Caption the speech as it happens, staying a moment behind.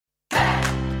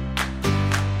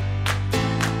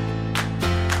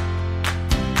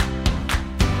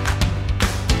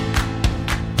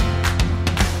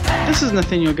This is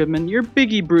Nathaniel Goodman, your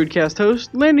Biggie broadcast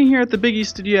host, landing here at the Biggie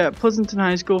studio at Pleasanton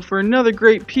High School for another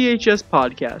great PHS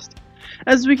podcast.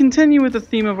 As we continue with the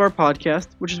theme of our podcast,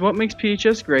 which is what makes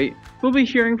PHS great, we'll be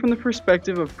hearing from the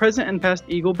perspective of present and past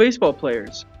Eagle baseball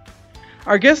players.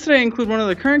 Our guests today include one of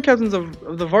the current captains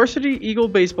of the varsity Eagle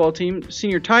baseball team,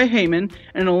 senior Ty Hehman,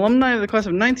 and an alumni of the class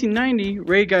of 1990,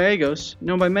 Ray Gallegos,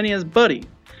 known by many as Buddy.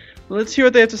 Let's hear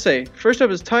what they have to say. First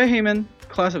up is Ty Hehman,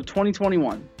 class of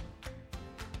 2021.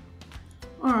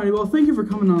 Alrighty, well, thank you for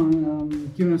coming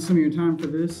on, giving us some of your time for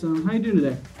this. How you doing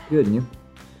today? Good, and you?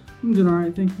 I'm doing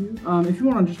alright, thank you. If you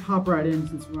want to just hop right in,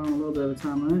 since we're on a little bit of a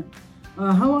time limit.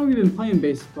 How long have you been playing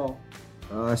baseball?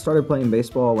 I started playing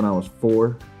baseball when I was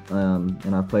 4,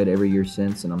 and I've played every year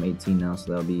since, and I'm 18 now,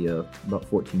 so that'll be about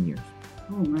 14 years.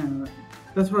 Oh man,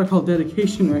 that's what I call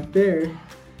dedication right there.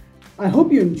 I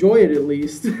hope you enjoy it at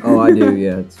least. Oh, I do,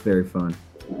 yeah, it's very fun.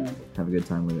 Have a good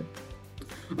time with it.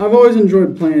 I've always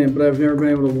enjoyed playing it, but I've never been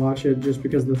able to watch it just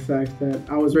because of the fact that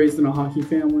I was raised in a hockey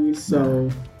family, so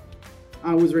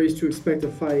I was raised to expect a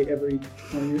fight every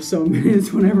 20 or so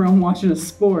minutes whenever I'm watching a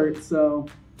sport. So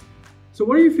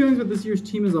what are your feelings with this year's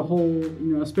team as a whole,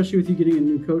 especially with you getting a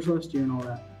new coach last year and all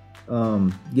that?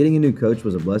 Getting a new coach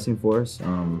was a blessing for us.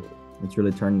 It's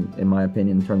really in my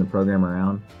opinion, turned the program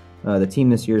around. The team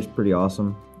this year is pretty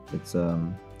awesome. It's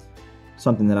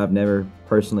something that I've never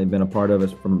personally been a part of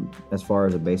as far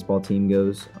as a baseball team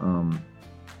goes.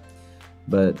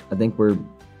 But I think we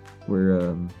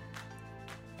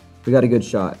got a good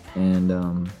shot, and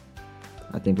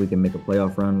I think we can make a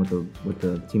playoff run with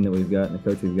the team that we've got and the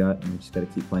coach we've got, and we just got to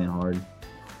keep playing hard.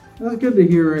 That's good to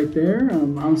hear right there.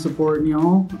 I'm supporting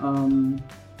y'all.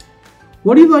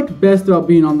 What do you like best about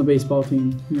being on the baseball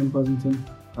team here in Pleasanton?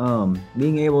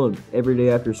 Being able every day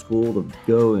after school to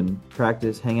go and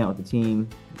practice, hang out with the team,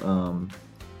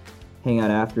 hang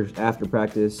out after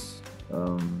practice,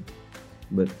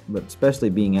 but especially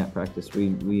being at practice.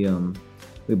 We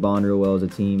bond real well as a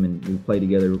team, and we play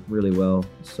together really well.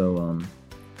 So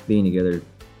being together,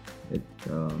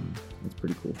 it's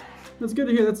pretty cool. That's good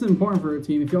to hear. That's important for a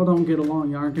team. If y'all don't get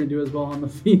along, you aren't going to do as well on the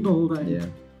field. Yeah.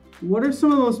 What are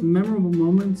some of the most memorable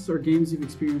moments or games you've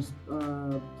experienced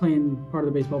playing part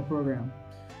of the baseball program?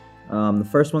 The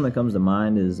first one that comes to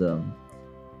mind is a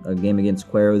game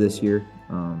against Cuero this year.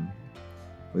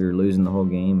 We were losing the whole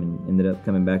game and ended up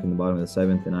coming back in the bottom of the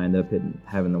 7th, and I ended up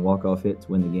having the walk-off hit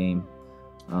to win the game.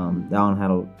 That one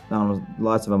was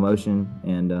lots of emotion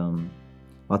and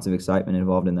lots of excitement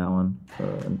involved in that one.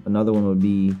 Another one would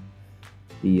be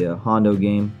the Hondo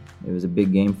game. It was a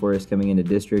big game for us coming into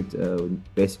district. We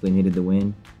basically needed the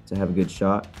win to have a good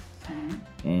shot,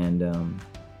 and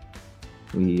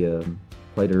we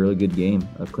played a really good game,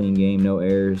 a clean game, no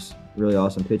errors, really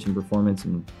awesome pitching performance,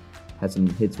 and had some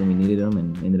hits when we needed them,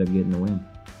 and ended up getting the win.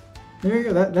 There you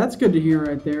go. That's good to hear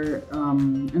right there.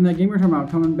 And that game we're talking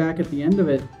about, coming back at the end of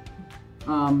it,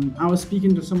 I was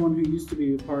speaking to someone who used to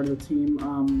be a part of the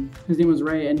team. His name was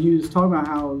Ray, and he was talking about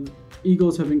how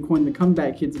Eagles have been coined the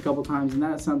comeback kids a couple times, and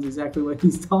that sounds exactly what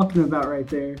he's talking about right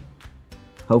there.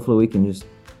 Hopefully we can just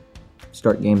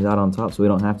start games out on top so we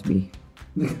don't have to be.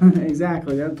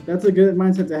 Exactly. That's a good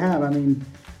mindset to have. I mean,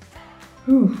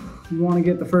 you want to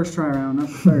get the first try around, not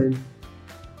the third.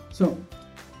 So,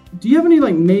 do you have any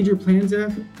major plans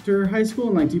after high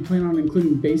school? And do you plan on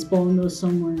including baseball in those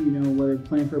somewhere? Whether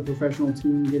playing for a professional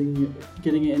team, getting you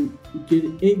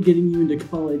into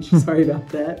college. Sorry about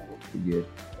that. Good.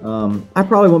 I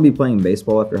probably won't be playing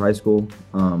baseball after high school.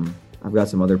 I've got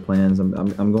some other plans.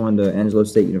 I'm going to Angelo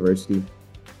State University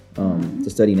to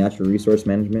study natural resource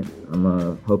management.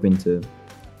 I'm hoping to,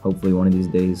 hopefully one of these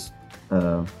days,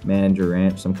 manage a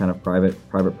ranch, some kind of private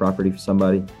property for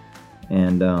somebody,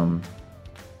 and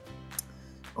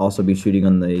also be shooting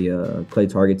on the clay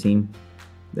target team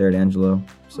there at Angelo.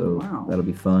 So That'll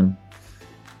be fun.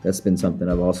 That's been something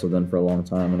I've also done for a long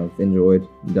time, and I've enjoyed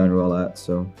done well at.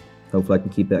 So hopefully I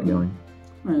can keep that going.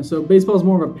 All right, so baseball is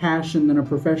more of a passion than a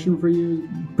profession for you?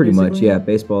 Pretty much, yeah.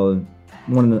 Baseball is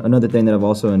another thing that I've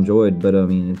also enjoyed, but I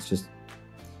mean, it's just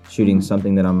shooting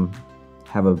something that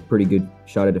have a pretty good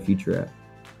shot at a future at.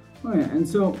 Oh yeah, and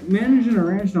so managing a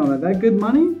ranch and all that good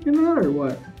money in that, or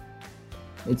what?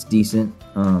 It's decent.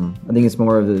 I think it's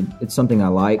more it's something I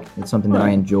like. It's something that I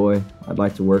enjoy. I'd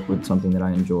like to work with something that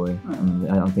I enjoy.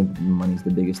 I don't think money's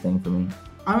the biggest thing for me.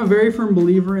 I'm a very firm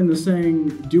believer in the saying,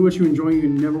 do what you enjoy, you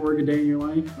never work a day in your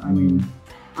life. I mean,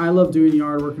 I love doing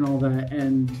yard work and all that,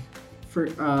 and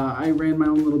I ran my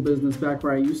own little business back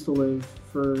where I used to live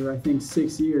for, I think,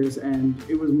 6 years, and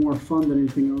it was more fun than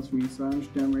anything else for me, so I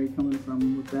understand where you're coming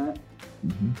from with that.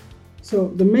 So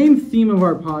the main theme of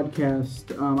our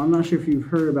podcast, I'm not sure if you've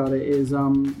heard about it, is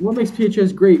what makes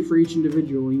PHS great for each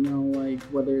individual, like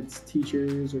whether it's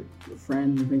teachers or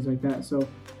friends and things like that. So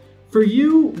for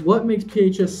you, what makes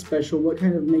PHS special? What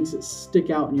kind of makes it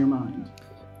stick out in your mind?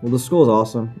 Well, the school is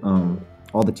awesome.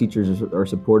 All the teachers are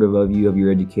supportive of you, of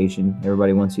your education.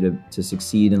 Everybody wants you to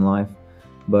succeed in life.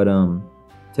 But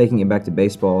taking it back to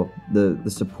baseball, the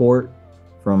support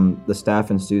from the staff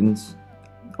and students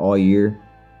all year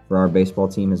for our baseball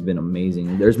team has been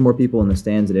amazing. There's more people in the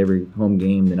stands at every home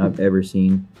game than I've ever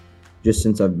seen just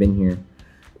since I've been here.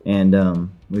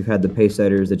 And we've had the pace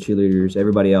setters, the cheerleaders,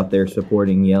 everybody out there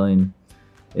supporting, yelling.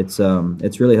 It's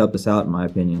really helped us out, in my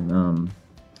opinion.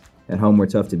 At home, we're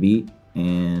tough to beat,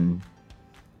 and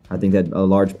I think that a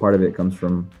large part of it comes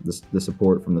from the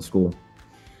support from the school.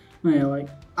 Yeah,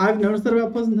 I've noticed that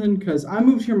about Pleasanton because I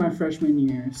moved here my freshman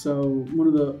year. So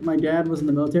my dad was in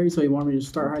the military, so he wanted me to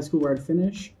start high school where I'd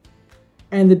finish.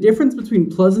 And the difference between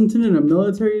Pleasanton and a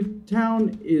military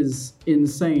town is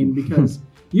insane because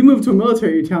you move to a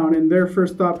military town and their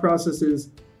first thought process is,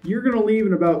 you're going to leave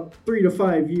in about 3 to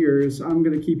 5 years. I'm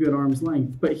going to keep you at arm's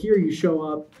length. But here you show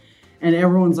up and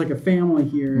everyone's like a family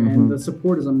here, and the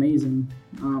support is amazing.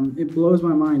 It blows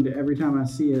my mind every time I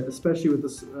see it, especially with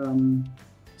this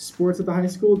sports at the high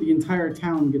school. The entire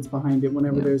town gets behind it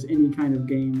whenever there's any kind of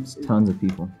games. Tons of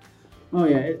people. Oh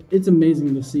yeah, it's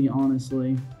amazing to see,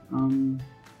 honestly.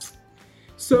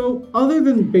 So other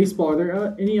than baseball, are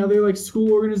there any other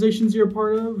school organizations you're a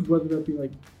part of, whether that be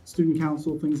student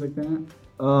council, things like that?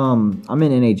 I'm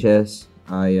in NHS.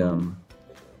 I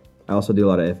also do a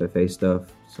lot of FFA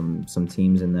stuff, some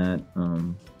teams in that.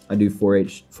 I do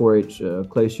 4-H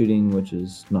clay shooting, which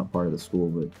is not part of the school,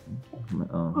 but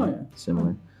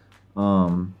similar. I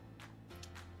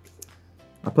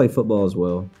play football as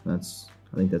well. I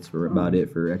think that's about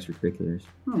it for extracurriculars.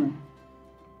 Oh.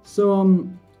 So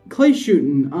clay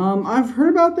shooting. I've heard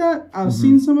about that. I've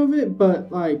seen some of it, but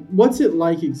what's it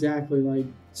like exactly?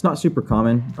 It's not super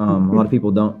common. A lot of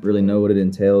people don't really know what it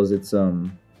entails. It's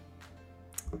hard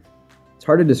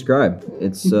to describe.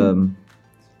 It's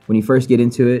when you first get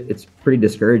into it, it's pretty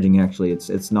discouraging. Actually,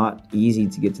 it's not easy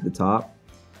to get to the top.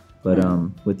 But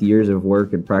with years of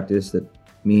work and practice that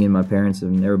me and my parents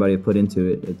and everybody have put into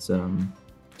it, it's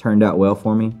turned out well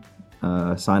for me.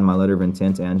 I signed my letter of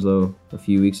intent to Angelo a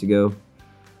few weeks ago.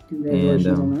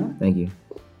 Congratulations on that. Thank you.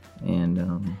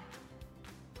 And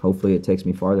hopefully it takes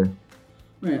me farther.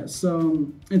 Yeah, so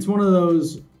it's one of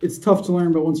those, it's tough to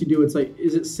learn, but once you do, it's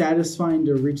is it satisfying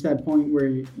to reach that point where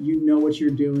you know what you're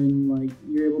doing,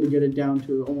 you're able to get it down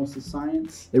to almost a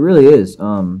science? It really is.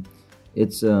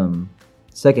 It's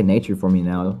second nature for me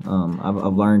now.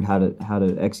 I've learned how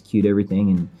to execute everything,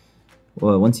 and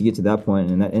once you get to that point,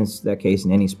 and in that case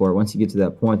in any sport, once you get to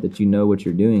that point that you know what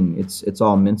you're doing, it's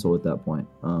all mental at that point.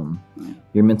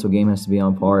 Your mental game has to be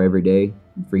on par every day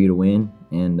for you to win,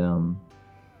 and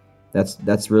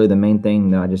that's really the main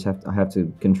thing that I have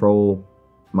to control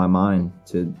my mind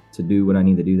to do what I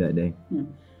need to do that day. Yeah.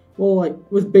 Well,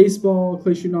 with baseball,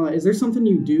 clay shooting, all that, is there something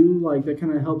you do that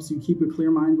kind of helps you keep a clear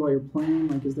mind while you're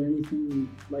playing? Is there anything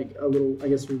a little, I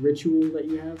guess, a ritual that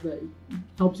you have that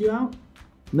helps you out?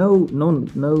 No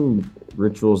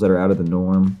rituals that are out of the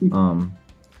norm.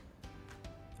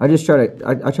 I just try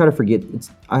to forget.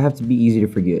 I have to be easy to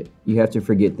forget. You have to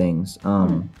forget things.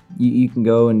 You can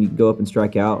go up and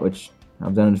strike out, which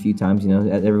I've done it a few times.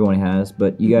 Everyone has,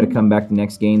 but you got to come back the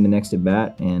next game, the next at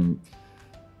bat, and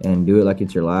do it like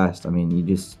it's your last. I mean,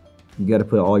 you got to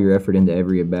put all your effort into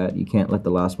every at bat. You can't let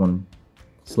the last one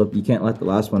slip. You can't let the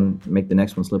last one make the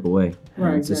next one slip away.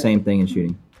 Right. It's the same thing in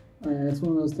shooting. Yeah, it's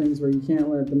one of those things where you can't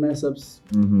let the mess ups.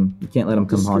 You can't let them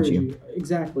come haunt you.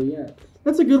 Exactly. Yeah,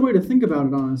 that's a good way to think about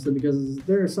it, honestly, because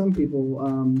there are some people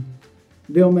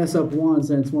they'll mess up once,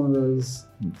 and it's one of those.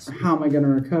 How am I going to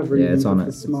recover? Yeah, it's on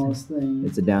the smallest thing.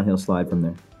 It's a downhill slide from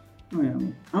there. Oh yeah.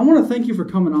 I want to thank you for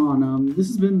coming on. This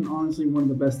has been honestly one of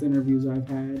the best interviews I've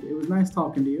had. It was nice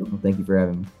talking to you. Well, thank you for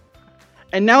having me.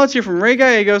 And now let's hear from Ray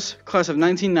Gallegos, class of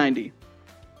 1990.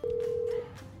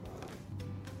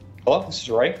 Hello, this is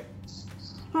Ray.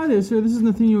 Hi there, sir. This is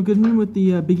Nathaniel Goodman with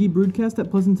the Big E Broadcast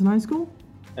at Pleasanton High School.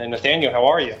 And Nathaniel, how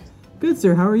are you? Good,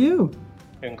 sir. How are you?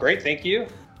 Doing great, thank you.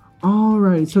 All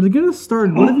right. So to get us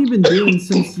started, what have you been doing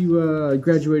since you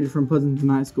graduated from Pleasanton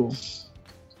High School?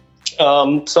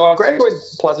 So I graduated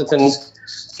from Pleasanton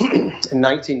in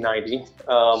 1990.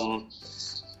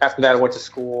 After that, I went to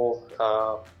school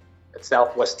at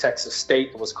Southwest Texas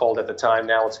State. It was called at the time.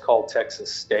 Now it's called Texas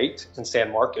State in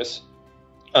San Marcos.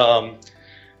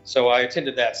 So I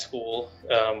attended that school.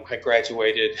 I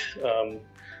graduated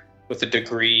with a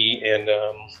degree in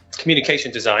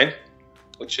communication design.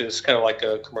 which is kind of like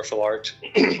a commercial art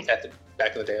at the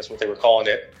back in the day. That's what they were calling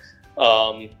it.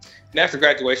 And after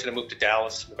graduation, I moved to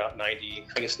Dallas in about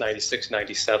 96,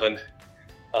 97.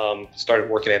 Started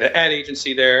working at an ad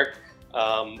agency there.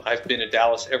 I've been in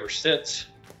Dallas ever since.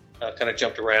 Kind of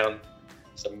jumped around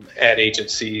some ad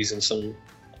agencies and some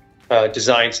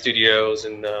design studios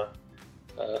and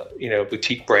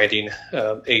boutique branding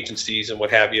agencies and what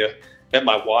have you. Met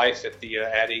my wife at the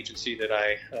ad agency that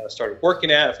I started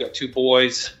working at. I've got 2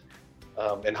 boys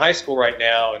in high school right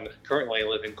now, and currently I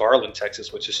live in Garland,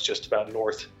 Texas, which is just about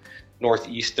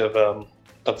northeast of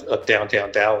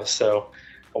downtown Dallas. So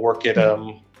I work at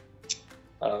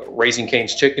Raising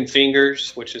Cane's Chicken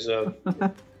Fingers, which is a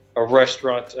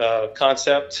restaurant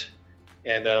concept,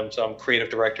 and so I'm creative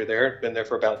director there. Been there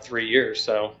for about 3 years,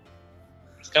 so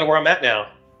it's kind of where I'm at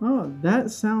now. Oh,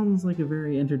 that sounds like a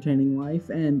very entertaining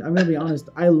life, and I'm going to be honest,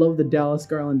 I love the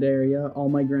Dallas-Garland area. All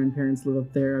my grandparents live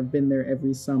up there. I've been there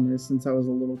every summer since I was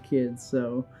a little kid,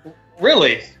 so...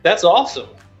 Really? That's awesome.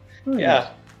 Oh,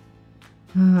 yeah.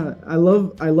 I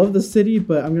love the city,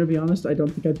 but I'm going to be honest, I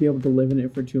don't think I'd be able to live in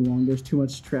it for too long. There's too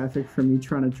much traffic for me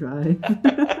trying to drive.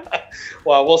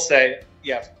 Well, I will say,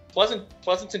 yeah,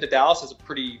 Pleasanton to Dallas is a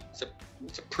pretty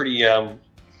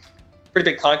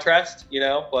big contrast,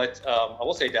 but I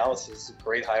will say Dallas is a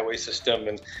great highway system,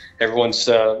 and everyone's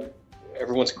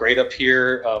great up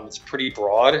here. It's pretty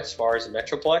broad as far as the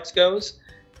Metroplex goes,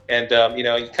 and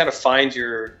you kind of find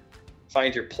your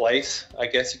place, I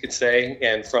guess you could say.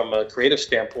 And from a creative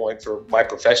standpoint, for my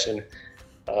profession,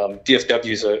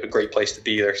 DFW is a great place to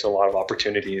be. There's a lot of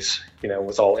opportunities,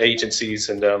 with all agencies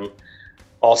and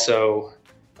also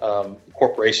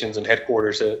corporations and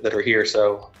headquarters that are here.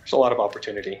 So there's a lot of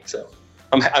opportunity. So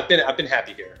I've been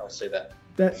happy here. I'll say that.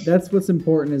 That's what's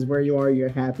important, is where you are, you're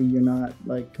happy. You're not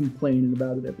like complaining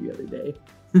about it every other day.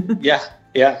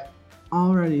 Yeah.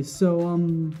 Alrighty.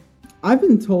 So I've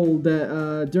been told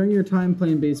that during your time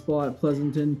playing baseball at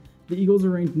Pleasanton, the Eagles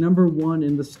are ranked number 1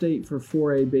 in the state for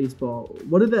 4A baseball.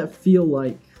 What did that feel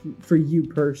like for you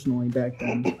personally back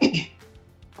then?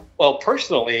 Well,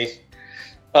 personally,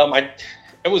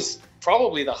 it was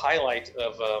probably the highlight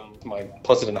of my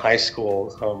Pleasanton High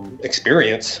School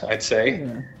experience, I'd say.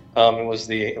 Yeah.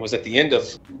 It was at the end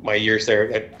of my years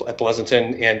there at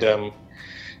Pleasanton, and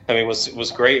it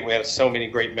was great. We had so many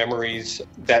great memories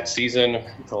that season.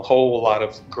 A whole lot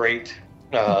of great,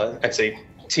 I'd say,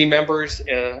 team members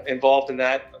involved in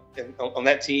that on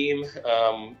that team.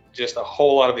 Just a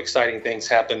whole lot of exciting things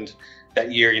happened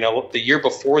that year. The year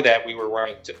before that, we were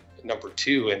ranked number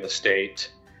 2 in the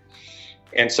state.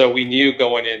 And so we knew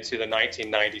going into the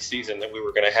 1990 season that we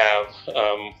were going to have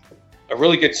a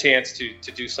really good chance to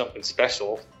do something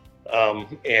special.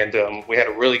 And we had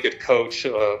a really good coach,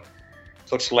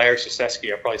 Coach Larry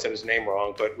Krzyzewski. I probably said his name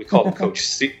wrong, but we called him Coach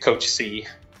C.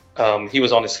 He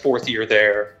was on his 4th year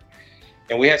there.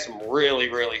 And we had some really,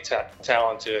 really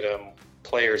talented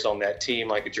players on that team,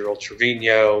 like Gerald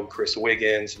Trevino, Chris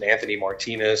Wiggins, and Anthony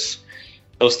Martinez.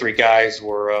 Those 3 guys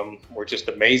were just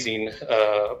amazing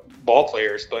ball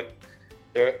players, but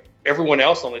everyone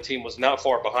else on the team was not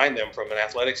far behind them from an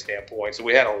athletic standpoint. So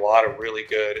we had a lot of really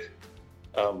good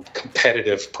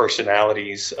competitive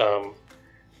personalities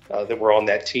that were on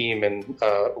that team, and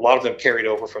a lot of them carried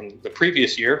over from the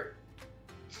previous year.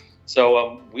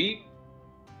 So we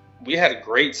had a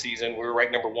great season. We were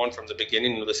ranked number 1 from the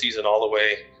beginning of the season all the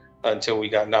way until we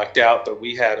got knocked out. But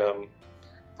we had,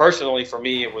 personally for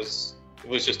me, it was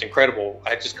just incredible.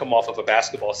 I just come off of a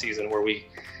basketball season where we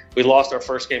lost our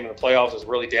first game in the playoffs. I was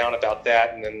really down about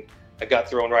that, and then I got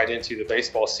thrown right into the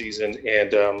baseball season,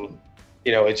 and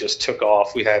it just took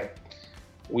off. We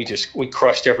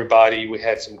crushed everybody. We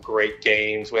had some great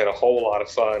games. We had a whole lot of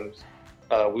fun.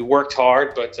 We worked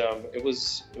hard, but it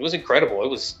was incredible.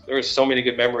 There was so many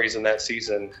good memories in that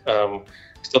season.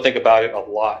 Still think about it a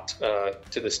lot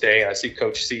to this day. I see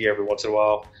Coach C every once in a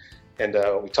while, and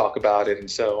we talk about it.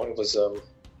 And so it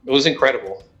was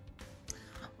incredible.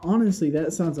 Honestly,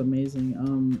 that sounds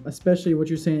amazing. Especially what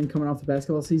you're saying coming off the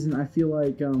basketball season. I feel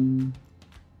like, do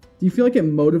you feel like it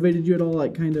motivated you at all?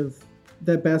 Like, kind of,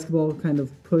 that basketball kind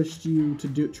of pushed you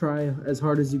to try as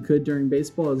hard as you could during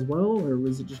baseball as well, or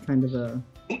was it just kind of a?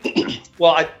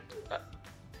 Well,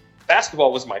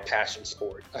 basketball was my passion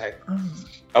sport.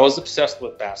 I was obsessed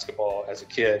with basketball as a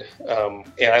kid,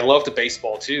 and I loved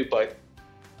baseball too. But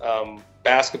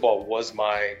basketball was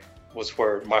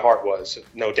where my heart was,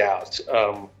 no doubt.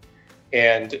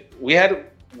 And we had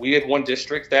one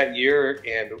district that year,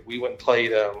 and we went and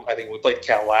played. I think we played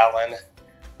Calallen.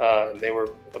 They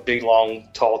were a big, long,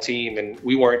 tall team, and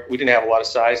we didn't have a lot of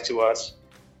size to us,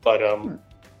 but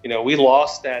we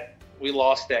lost that we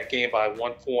lost that game by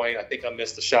 1 point. I think I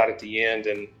missed a shot at the end,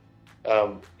 and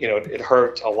it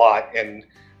hurt a lot. And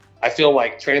I feel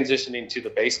like transitioning to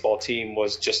the baseball team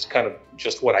was just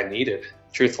what I needed,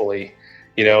 truthfully.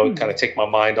 Kind of take my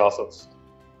mind off of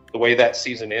the way that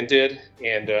season ended.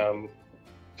 And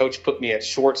coach put me at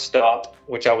shortstop,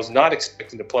 which I was not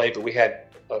expecting to play, but we had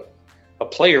a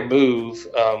player move.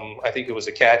 I think it was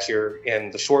a catcher,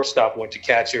 and the shortstop went to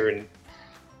catcher, and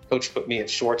coach put me at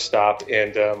shortstop.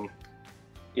 And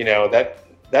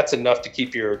that's enough to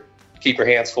keep your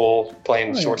hands full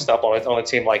playing shortstop on a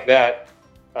team like that.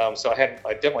 So I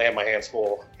definitely had my hands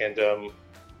full, and it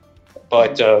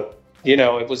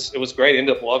was great.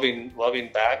 Ended up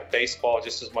loving baseball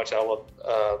just as much as I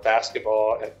love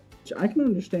basketball. I can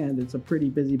understand it's a pretty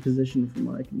busy position from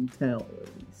what I can tell, at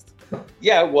least.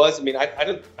 Yeah, it was. I mean, I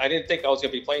didn't think I was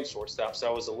going to be playing shortstop, so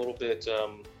I was a little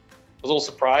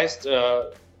surprised.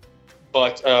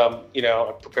 But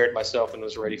I prepared myself and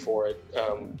was ready for it.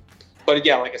 But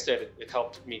yeah, like I said, it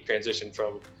helped me transition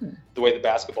from the way the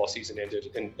basketball season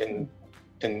ended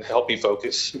and helped me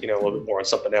focus, a little bit more on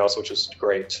something else, which is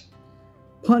great.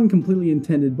 Pun completely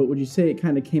intended, but would you say it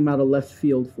kind of came out of left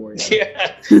field for you?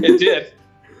 Yeah, it did.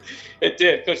 It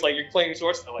did. Coach, you're playing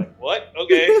shortstop. I'm like, what?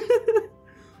 Okay.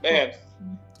 Man.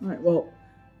 All right. Well,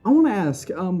 I want to ask,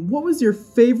 what was your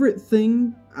favorite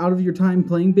thing out of your time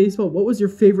playing baseball? What was your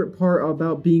favorite part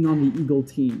about being on the Eagle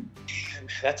team?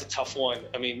 That's a tough one.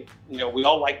 I mean, we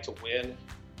all like to win.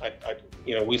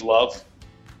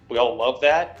 We all love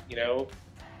that,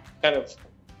 kind of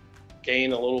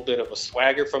gain a little bit of a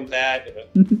swagger from that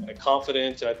and a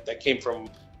confidence that came from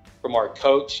our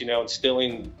coach,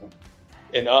 instilling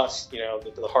in us,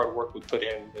 the hard work we put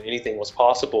in, that anything was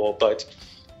possible. But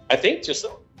I think just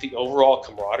the overall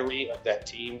camaraderie of that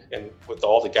team and with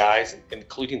all the guys,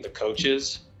 including the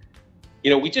coaches,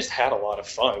 we just had a lot of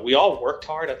fun. We all worked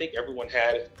hard. I think everyone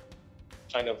had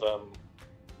kind of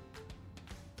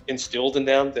instilled in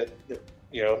them that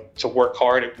to work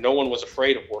hard. No one was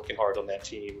afraid of working hard on that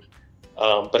team.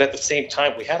 But at the same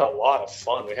time, we had a lot of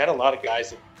fun. We had a lot of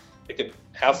guys that could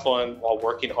have fun while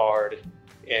working hard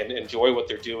and enjoy what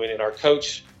they're doing. And our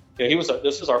coach,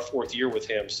 this is our 4th year with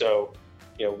him. So,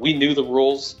 we knew the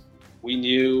rules. We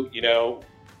knew,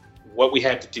 what we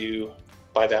had to do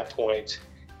by that point.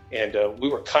 And we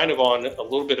were kind of on a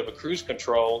little bit of a cruise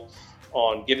control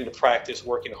on getting to practice,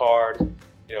 working hard,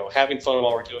 having fun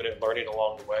while we're doing it, learning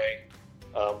along the way.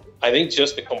 I think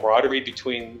just the camaraderie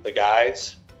between the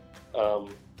guys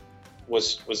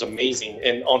was amazing.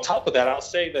 And on top of that, I'll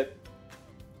say that,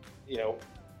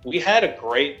 we had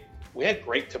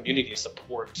great community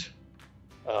support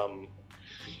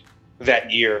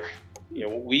that year.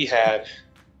 We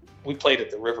played at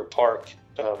the River Park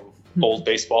old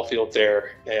baseball field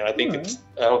there, and I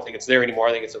don't think it's there anymore.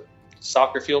 I think it's a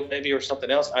soccer field maybe or something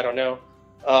else. I don't know.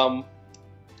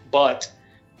 But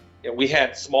we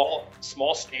had small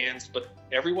stands, but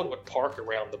everyone would park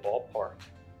around the ballpark.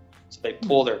 So they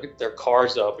pull their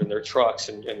cars up and their trucks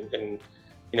and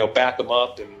back them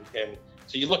up, and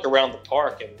so you look around the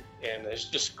park and there's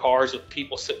just cars with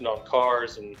people sitting on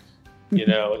cars, and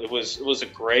it was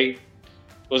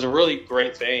a really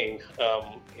great thing.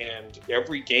 And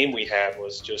every game we had it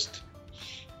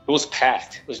was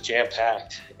packed. It was jam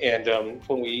packed. And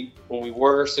when we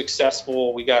were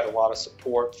successful, we got a lot of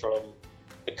support from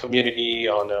the community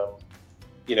on,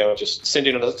 just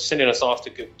sending us off to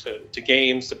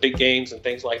games, to big games and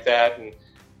things like that. And,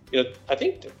 I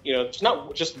think, it's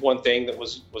not just one thing that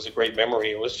was a great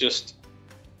memory. It was just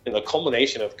the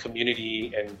culmination of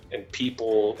community and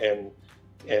people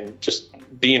and just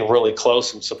being really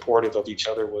close and supportive of each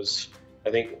other was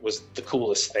the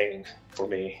coolest thing for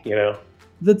me,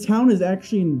 The town is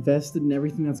actually invested in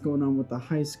everything that's going on with the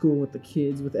high school, with the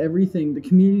kids, with everything. The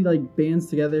community bands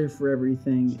together for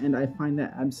everything, and I find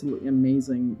that absolutely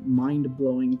amazing,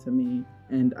 mind-blowing to me,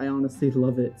 and I honestly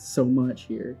love it so much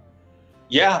here.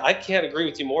 Yeah, I can't agree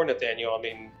with you more, Nathaniel. I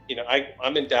mean,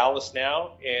 I'm in Dallas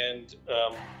now, and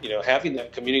having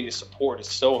that community support is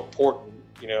so important.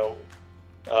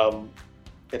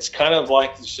 It's kind of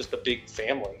like it's just a big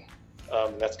family.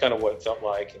 That's kind of what it felt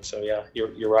like. And so, yeah,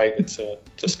 you're right. It's a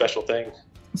special thing.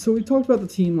 So we talked about the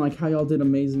team, how y'all did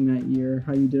amazing that year,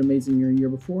 how you did amazing your year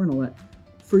before and all that.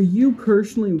 For you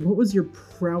personally, what was your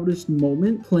proudest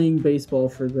moment playing baseball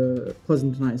for the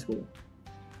Pleasanton High School?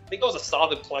 I think I was a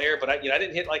solid player, but I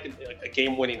didn't hit a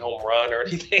game-winning home run or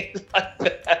anything like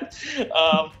that.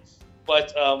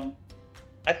 But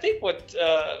I think what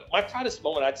my proudest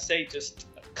moment, I'd say just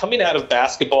coming out of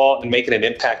basketball and making an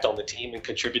impact on the team and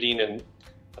contributing in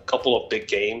a couple of big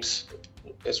games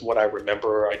is what I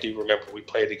remember. I do remember we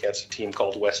played against a team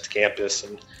called West Campus,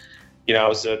 and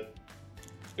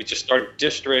we just started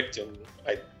district, and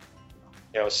I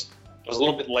was a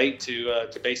little bit late to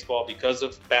baseball because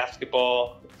of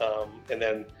basketball, and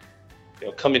then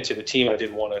coming to the team, I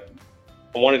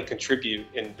wanted to contribute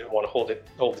and didn't want to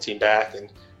hold the team back.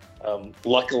 And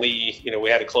luckily, we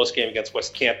had a close game against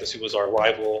West Campus, who was our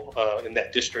rival in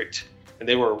that district, and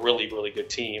they were a really, really good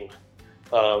team.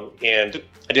 And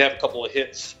I did have a couple of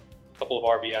hits, a couple of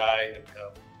RBI, and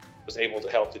was able to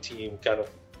help the team kind of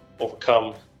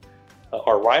overcome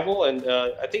our rival. And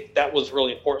I think that was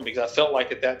really important because I felt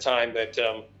like at that time that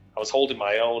I was holding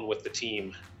my own with the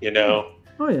team,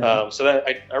 Oh, yeah. So that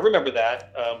I remember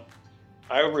that.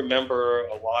 I remember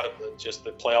a lot of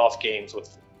the playoff games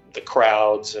with the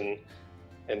crowds and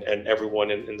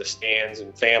everyone in the stands,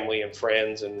 and family and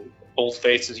friends and old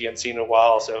faces you hadn't seen in a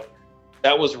while. So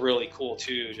that was really cool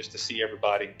too, just to see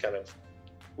everybody kind of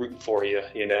rooting for you.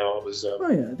 It was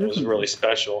it was really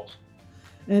special.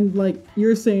 And like you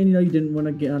were saying, you didn't win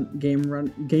a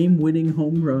game-winning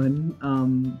home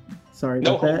run. Sorry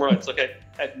no about that. No home runs. Okay,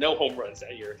 I had no home runs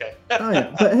that year. Okay. Oh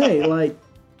yeah, but hey, like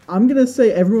I'm gonna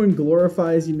say everyone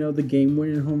glorifies, the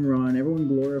game-winning home run. Everyone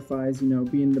glorifies,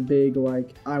 being the big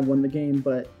I won the game.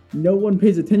 But no one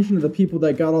pays attention to the people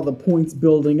that got all the points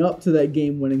building up to that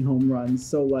game-winning home run.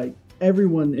 So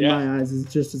everyone in my eyes is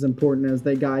just as important as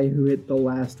the guy who hit the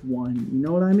last one. You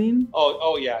know what I mean?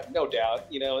 Oh yeah, no doubt.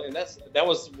 And that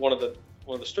was one of the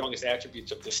strongest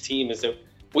attributes of this team, is that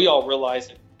we all realize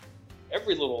that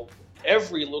every little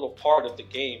part of the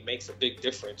game makes a big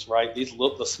difference, right?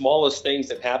 The smallest things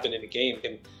that happen in a game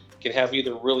can have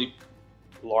either really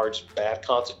large bad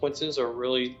consequences or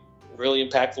really, really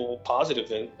impactful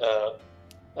positive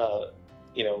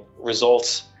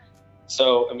results.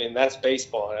 So, that's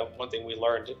baseball. And one thing we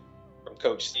learned from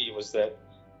Coach C was that,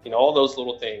 all those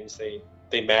little things,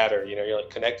 they matter. You're like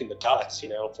connecting the dots,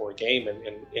 for a game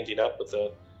and ending up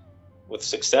with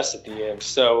success at the end.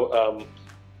 So,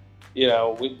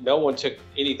 no one took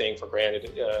anything for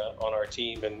granted on our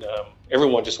team, and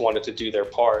everyone just wanted to do their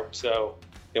part. So,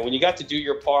 when you got to do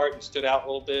your part and stood out a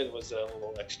little bit, it was a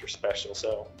little extra special.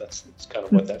 So that's kind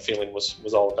of what that feeling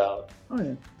was all about. Oh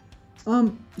yeah.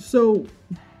 So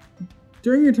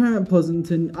during your time at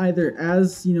Pleasanton, either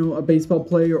as a baseball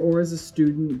player or as a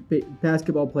student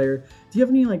basketball player, do you have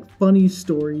any funny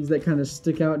stories that kind of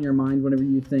stick out in your mind whenever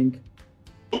you think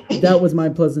that was my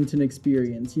Pleasanton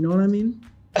experience? You know what I mean?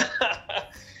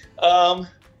 I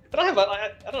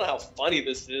don't know how funny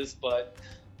this is, but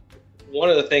one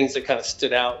of the things that kind of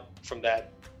stood out from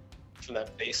that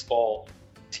baseball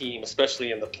team,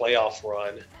 especially in the playoff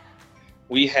run,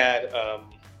 we had,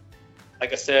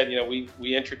 like I said,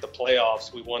 we entered the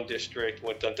playoffs. We won district,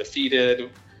 went undefeated.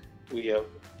 We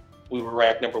were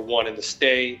ranked number 1 in the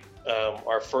state.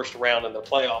 Our first round in the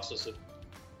playoffs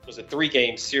was a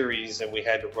 3-game series, and we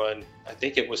had to run, I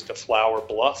think it was to Flower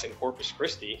Bluff in Corpus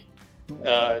Christi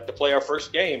to play our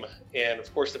first game. And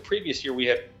of course, the previous year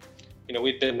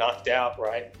we'd been knocked out,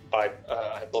 right, by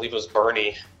I believe it was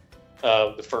Bernie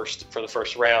for the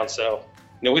first round. So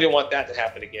we didn't want that to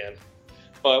happen again.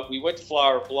 But we went to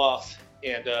Flower Bluff,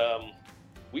 and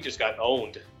we just got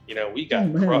owned. We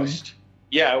got crushed.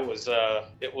 Yeah, it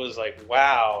was like,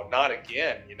 wow, not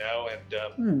again,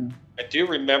 And I do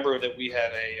remember that we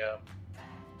had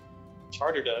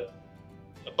chartered a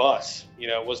bus.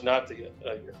 It was not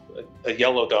a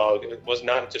yellow dog. It was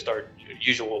not just our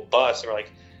usual bus. Or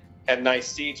had nice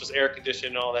seats, was air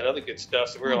conditioned, and all that other good stuff.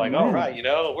 So we were all right,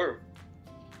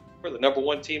 we're the number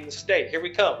 1 team in the state. Here we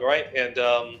come, right? And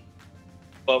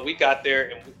but we got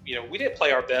there, and we didn't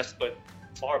play our best, but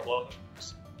Flower Bluff,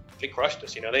 they crushed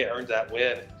us. They earned that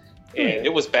win, and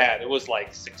it was bad. It was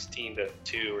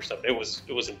 16-2 or something. It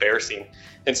was embarrassing,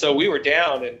 and so we were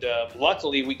down. And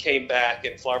luckily, we came back,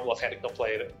 and Flower Bluff had to come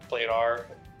play at our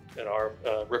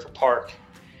River Park,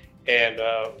 and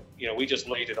we just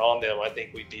laid it on them. I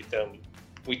think we beat them.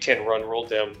 We 10-run ruled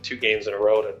them 2 games in a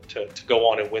row to go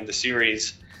on and win the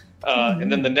series.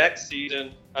 And then the next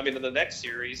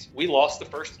series, we lost the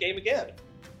first game again.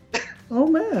 Oh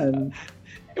man.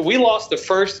 We lost the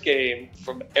first game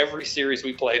from every series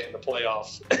we played in the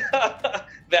playoffs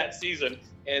that season,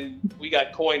 and we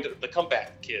got coined the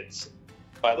comeback kids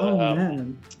by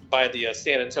the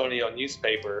San Antonio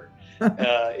newspaper. And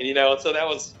so that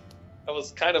was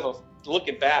kind of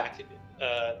looking back.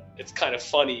 It's kind of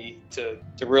funny to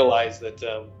realize that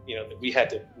that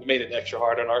we made it extra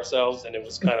hard on ourselves, and it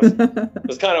was kind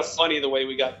of funny the way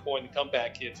we got coined the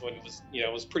comeback kids when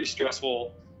it was pretty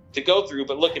stressful to go through.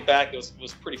 But looking back, it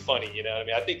was pretty funny.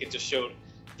 I think it just showed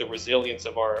the resilience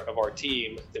of our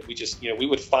team, that we just we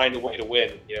would find a way to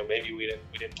win. Maybe we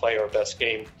didn't play our best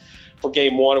game for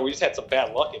game one, or we just had some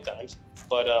bad luck at times.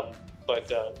 But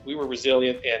we were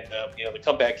resilient, and the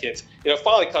comeback kids,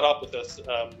 finally caught up with us.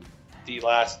 The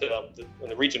last in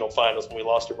the regional finals when we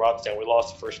lost to Rocktown, we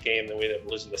lost the first game, then we ended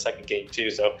up losing the second game too.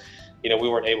 So, we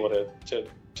weren't able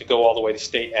to go all the way to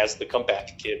state as the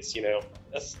comeback kids.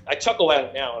 I chuckle at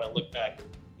it now and I look back and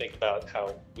think about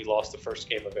how we lost the first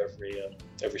game of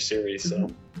every series.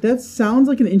 So that sounds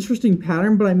like an interesting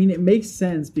pattern, but I mean it makes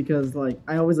sense because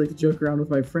I always like to joke around with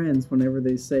my friends whenever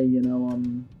they say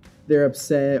they're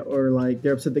upset or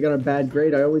they're upset they got a bad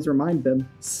grade. I always remind them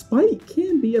spite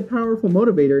can be a powerful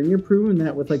motivator, and you're proving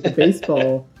that with the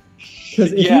baseball.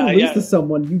 Because if you lose to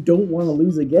someone, you don't want to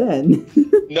lose again.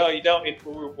 No, you don't.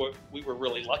 We were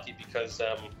really lucky because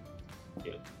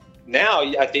now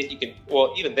I think you can.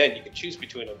 Well, even then you can choose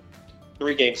between a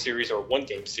 3-game series or a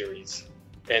 1-game series.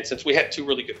 And since we had 2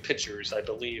 really good pitchers, I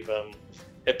believe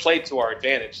it played to our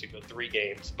advantage to go 3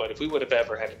 games. But if we would have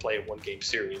ever had to play a 1-game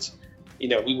series,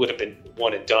 we would have been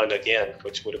one and done again,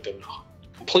 which would have been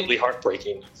completely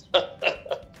heartbreaking.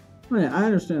 Yeah, I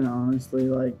understand, honestly.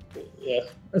 Yeah.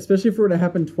 Especially if it were to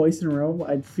happen twice in a row,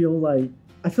 I feel like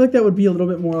that would be a little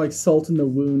bit more like salt in the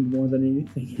wound more than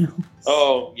anything else.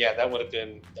 Oh yeah, that would have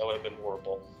been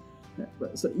horrible. Yeah,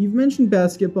 so you've mentioned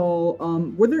basketball.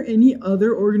 Were there any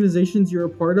other organizations you're a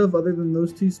part of other than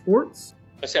those 2 sports?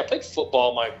 I played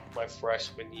football my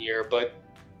freshman year, but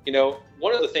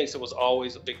one of the things that was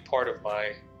always a big part of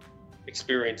my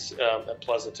experience at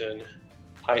Pleasanton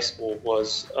High School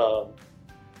was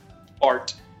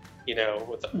art.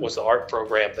 Was the art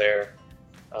program there.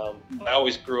 I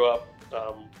always grew up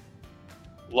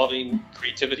loving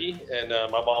creativity, and my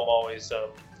mom always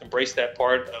embraced that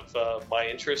part of my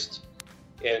interest.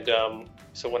 And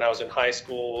so when I was in high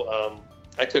school,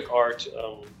 I took art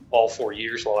all 4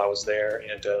 years while I was there,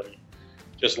 and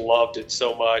just loved it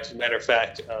so much. As a matter of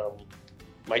fact,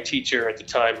 my teacher at the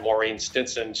time, Maureen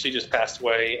Stinson, she just passed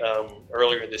away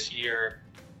earlier this year,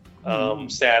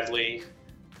 sadly.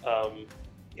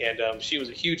 And she was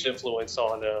a huge influence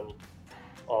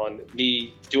on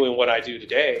me doing what I do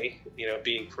today,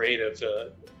 being creative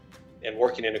and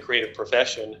working in a creative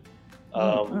profession.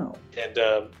 Wow.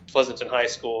 And Pleasanton High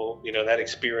School, that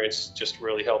experience just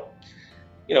really helped,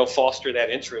 foster that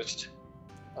interest,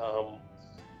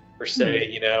 per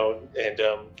se,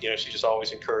 and she just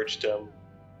always encouraged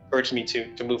me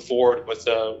to move forward with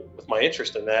my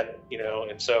interest in that,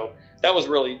 and so that was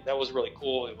really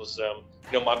cool. It was,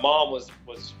 my mom was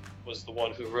the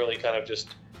one who really kind of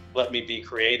just let me be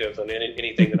creative in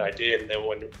anything that I did. And then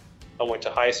when I went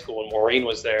to high school and Maureen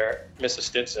was there, Mrs.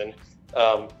 Stinson,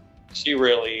 she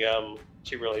really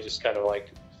just kind of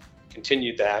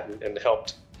continued that and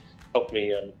helped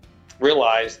me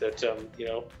realize that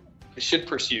I should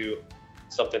pursue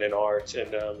something in art,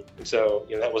 and so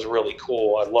that was really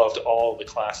cool. I loved all of the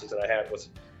classes that I had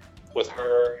with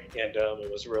her, and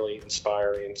it was really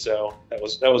inspiring. So that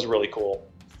was really cool.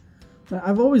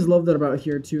 I've always loved that about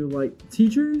here too.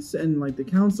 Teachers and the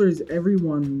counselors,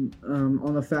 everyone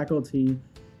on the faculty,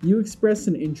 you express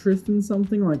an interest in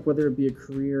something, whether it be a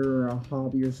career or a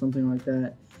hobby or something like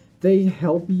that. They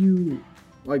help you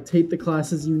take the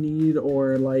classes you need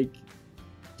or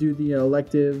do the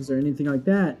electives or anything like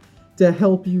that to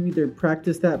help you either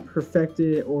practice that, perfect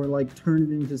it, or turn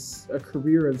it into a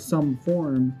career of some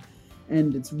form.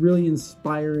 And it's really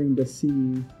inspiring to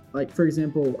see. For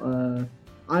example,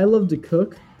 I love to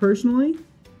cook personally,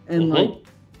 and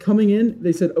coming in,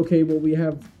 they said, okay, well, we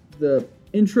have the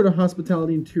Intro to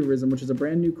Hospitality and Tourism, which is a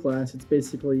brand new class. It's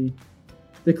basically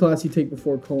the class you take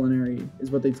before culinary,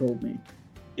 is what they told me.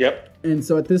 Yep. And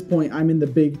so at this point, I'm in the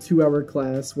big 2-hour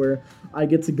class where I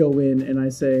get to go in and I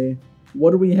say,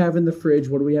 what do we have in the fridge?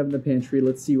 What do we have in the pantry?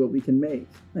 Let's see what we can make.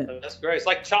 Yeah. That's great. It's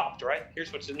like Chopped, right?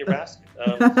 Here's what's in your basket.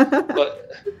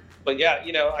 But yeah,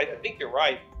 I think you're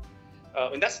right.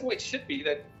 And that's the way it should be,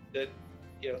 that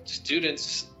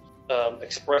students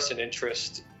express an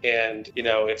interest, and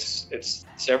it's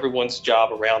everyone's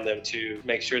job around them to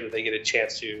make sure that they get a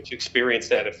chance to experience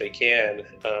that if they can.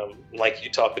 Like you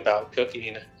talked about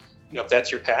cooking, if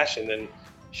that's your passion, then you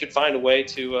should find a way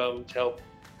to help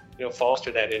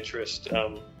foster that interest.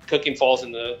 Cooking falls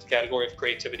in the category of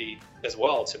creativity as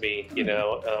well to me.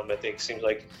 I think it seems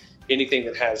like anything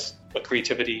that has a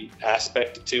creativity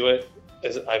aspect to it,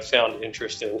 as I've found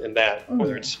interest in that,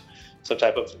 whether it's some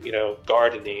type of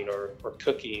gardening or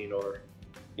cooking or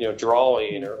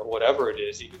drawing or whatever it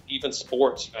is. Even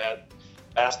sports,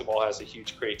 basketball has a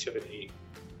huge creativity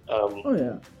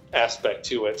aspect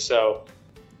to it. So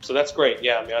that's great.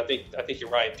 Yeah, I think you're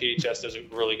right. PHS does a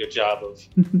really good job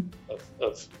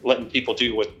of letting people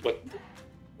do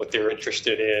what what they're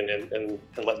interested in and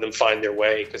letting them find their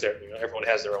way, because everyone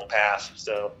has their own path.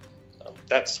 So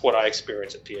that's what I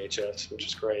experience at PHS, which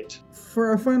is great. For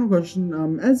our final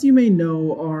question, as you may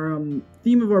know, our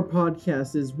theme of our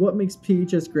podcast is what makes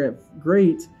PHS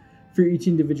great for each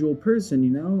individual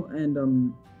person,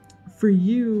 and for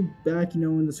you back,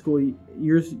 in the school,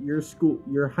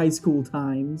 your high school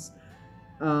times,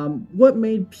 what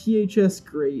made PHS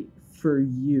great for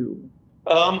you?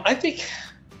 I think,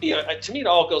 to me, it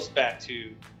all goes back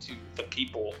to the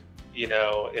people, in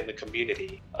the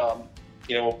community.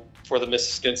 For the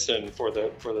Miss Stinson, for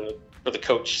the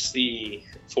Coach C,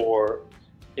 for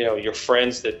your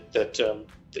friends that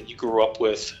you grew up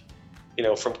with,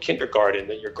 from kindergarten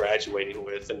that you're graduating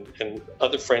with, and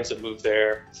other friends that move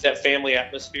there. It's that family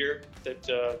atmosphere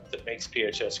that makes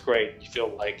PHS great. You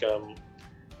feel like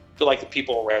the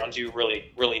people around you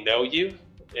really know you,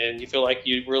 and you feel like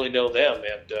you really know them.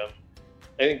 And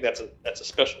I think that's a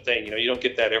special thing. You don't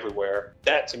get that everywhere.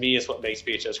 That to me is what makes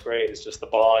PHS great. Is just the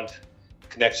bond,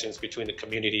 connections between the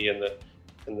community and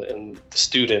the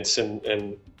students, and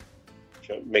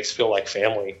makes it feel like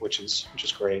family, which is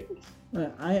great.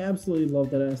 I absolutely love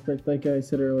that aspect. Like I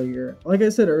said earlier,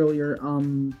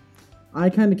 I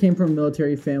kind of came from a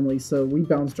military family, so we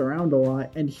bounced around a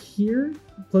lot. And here,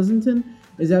 Pleasanton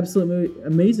is absolutely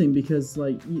amazing because,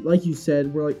 like you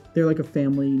said, they're like a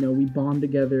family. We bond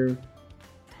together.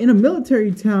 In a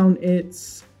military town,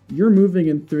 it's you're moving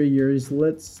in 3 years.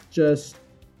 Let's just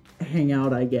hang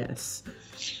out, I guess.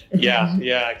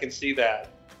 Yeah, I can see that.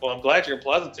 Well, I'm glad you're in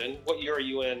Pleasanton. What year are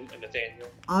you in, Nathaniel?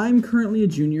 I'm currently a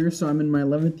junior, so I'm in my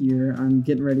 11th year. I'm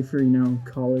getting ready for,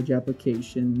 college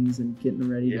applications and getting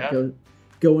ready to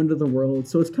go into the world.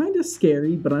 So it's kind of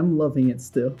scary, but I'm loving it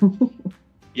still.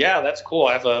 Yeah, that's cool.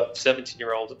 I have a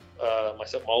 17-year-old. My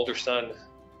older son,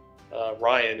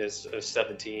 Ryan, is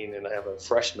 17, and I have a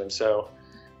freshman. So,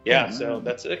 yeah, so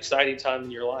that's an exciting time in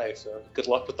your life. So good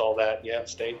luck with all that. Yeah,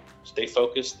 stay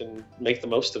focused and make the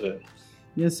most of it.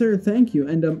 Yes, sir. Thank you.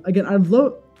 And again,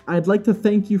 I'd like to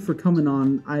thank you for coming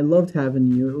on. I loved having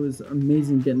you. It was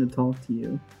amazing getting to talk to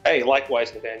you. Hey,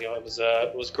 likewise, Nathaniel.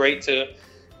 It was great to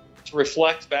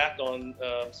reflect back on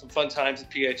some fun times at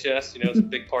PHS. It's a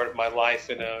big part of my life,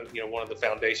 and one of the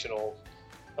foundational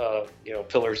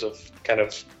pillars of kind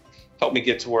of helped me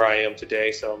get to where I am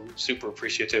today. So I'm super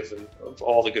appreciative of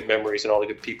all the good memories and all the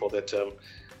good people that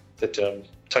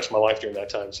touched my life during that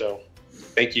time. So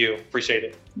thank you. Appreciate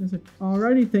it. Yes, sir. All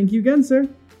righty. Thank you again, sir.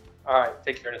 All right.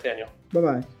 Take care, Nathaniel.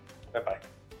 Bye-bye. Bye-bye.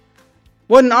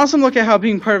 What an awesome look at how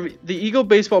being part of the Eagle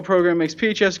baseball program makes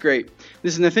PHS great.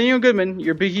 This is Nathaniel Goodman,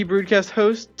 your Big E Broadcast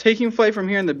host, taking flight from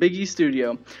here in the Big E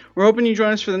studio. We're hoping you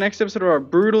join us for the next episode of our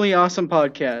brutally awesome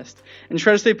podcast. And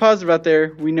try to stay positive out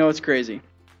there. We know it's crazy.